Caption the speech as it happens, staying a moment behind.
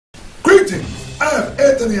Greetings! I'm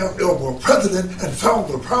Anthony Elmore, President and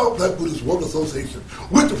founder of the Proud Black Buddhist World Association.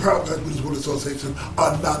 With the Proud Black Buddhist World Association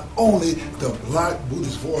are not only the Black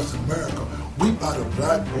Buddhist voice in America, we are the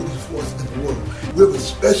Black Buddhist voice in the world. We have a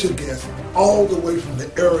special guest all the way from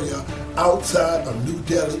the area outside of New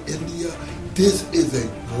Delhi, India. This is a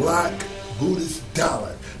Black Buddhist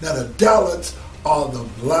Dalit. Now the Dalits are the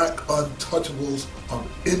Black untouchables of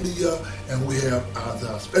India, and we have as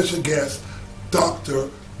our special guest, Dr.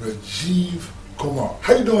 Rajeev Kumar.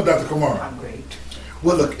 How you doing, Dr. Kumar? I'm great.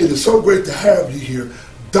 Well, look, it is so great to have you here.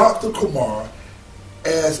 Dr. Kumar,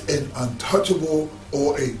 as an untouchable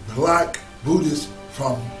or a Black Buddhist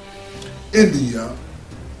from India,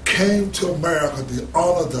 came to America to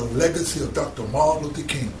honor the legacy of Dr. Martin Luther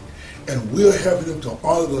King. And we're having him to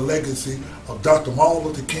honor the legacy of Dr. Martin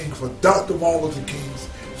Luther King for Dr. Martin Luther King's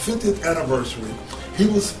 50th anniversary. He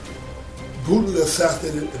was brutally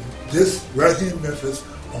assassinated in this right here in Memphis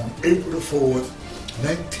on April the 4th,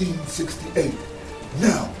 1968.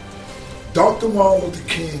 Now, Dr. Martin Luther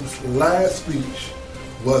King's last speech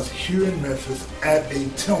was here in Memphis at a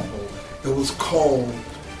temple. It was called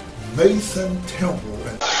Mason Temple.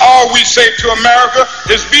 All we say to America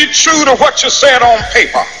is be true to what you said on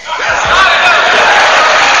paper.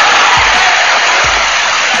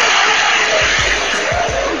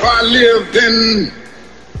 If I lived in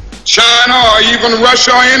China or even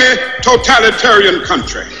Russia or any totalitarian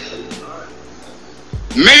country,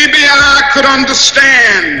 maybe I could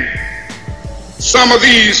understand some of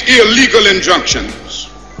these illegal injunctions.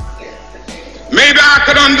 Maybe I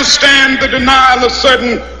could understand the denial of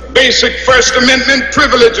certain basic First Amendment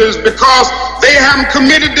privileges because they haven't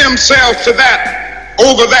committed themselves to that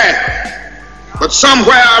over there. But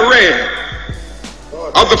somewhere I read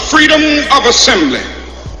of the freedom of assembly.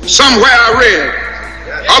 Somewhere I read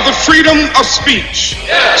of the freedom of speech.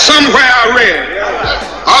 Somewhere I read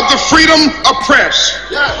of the freedom of press.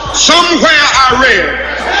 Somewhere I read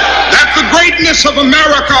that the greatness of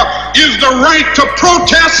America is the right to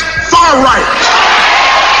protest far right.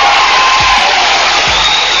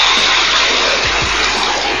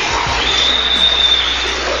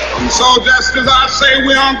 And so just as I say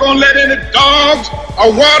we aren't going to let any dogs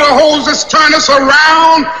or water hoses turn us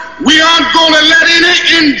around, we aren't going to let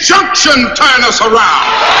any injunction turn us around.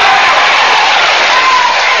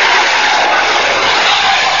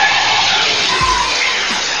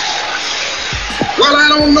 Well, I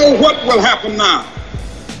don't know what will happen now.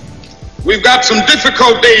 We've got some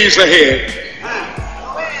difficult days ahead.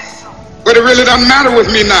 But it really doesn't matter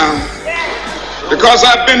with me now because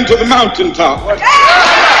I've been to the mountaintop.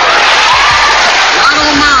 I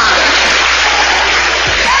don't mind.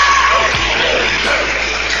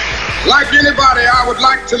 Like anybody, I would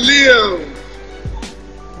like to live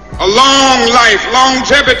a long life.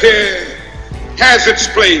 Longevity has its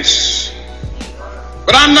place.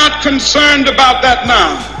 But I'm not concerned about that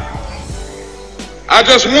now. I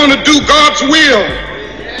just want to do God's will.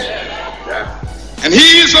 And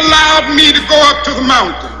He's allowed me to go up to the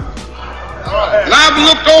mountain. And I've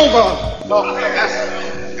looked over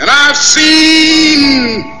and I've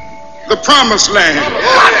seen the promised land.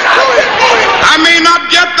 I may not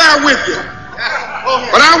get there with you,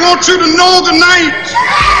 but I want you to know tonight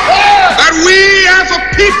that we as a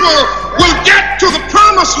people will get to the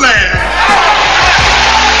promised land.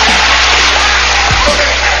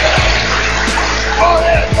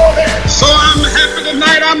 So I'm happy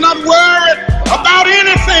tonight. I'm not worried about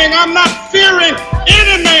anything. I'm not fearing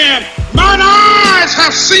any man. Mine eyes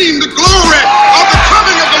have seen the glory of the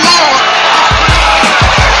coming of the Lord.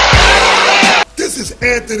 This is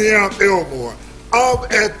Anthony Elmore. I'm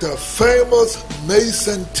at the famous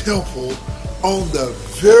Mason Temple on the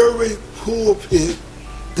very pulpit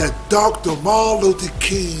that Dr. Martin Luther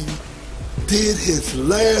King did his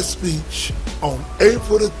last speech on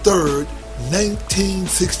April the 3rd,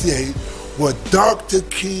 1968, where Dr.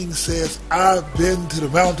 King says, I've been to the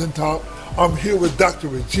mountaintop. I'm here with Dr.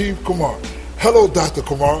 Rajeev Kumar. Hello, Dr.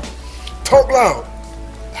 Kumar. Talk loud.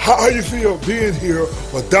 How you feel being here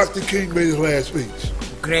where Dr. King made his last speech?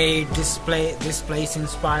 Great. This place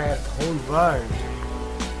inspired the whole world.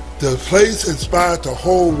 The place inspired the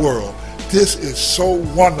whole world. This is so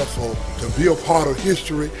wonderful to be a part of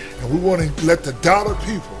history, and we want to let the Dalit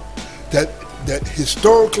people that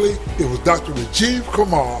historically it was Dr. Rajeev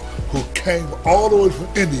Kumar who came all the way from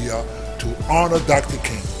India to honor Dr.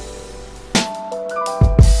 King.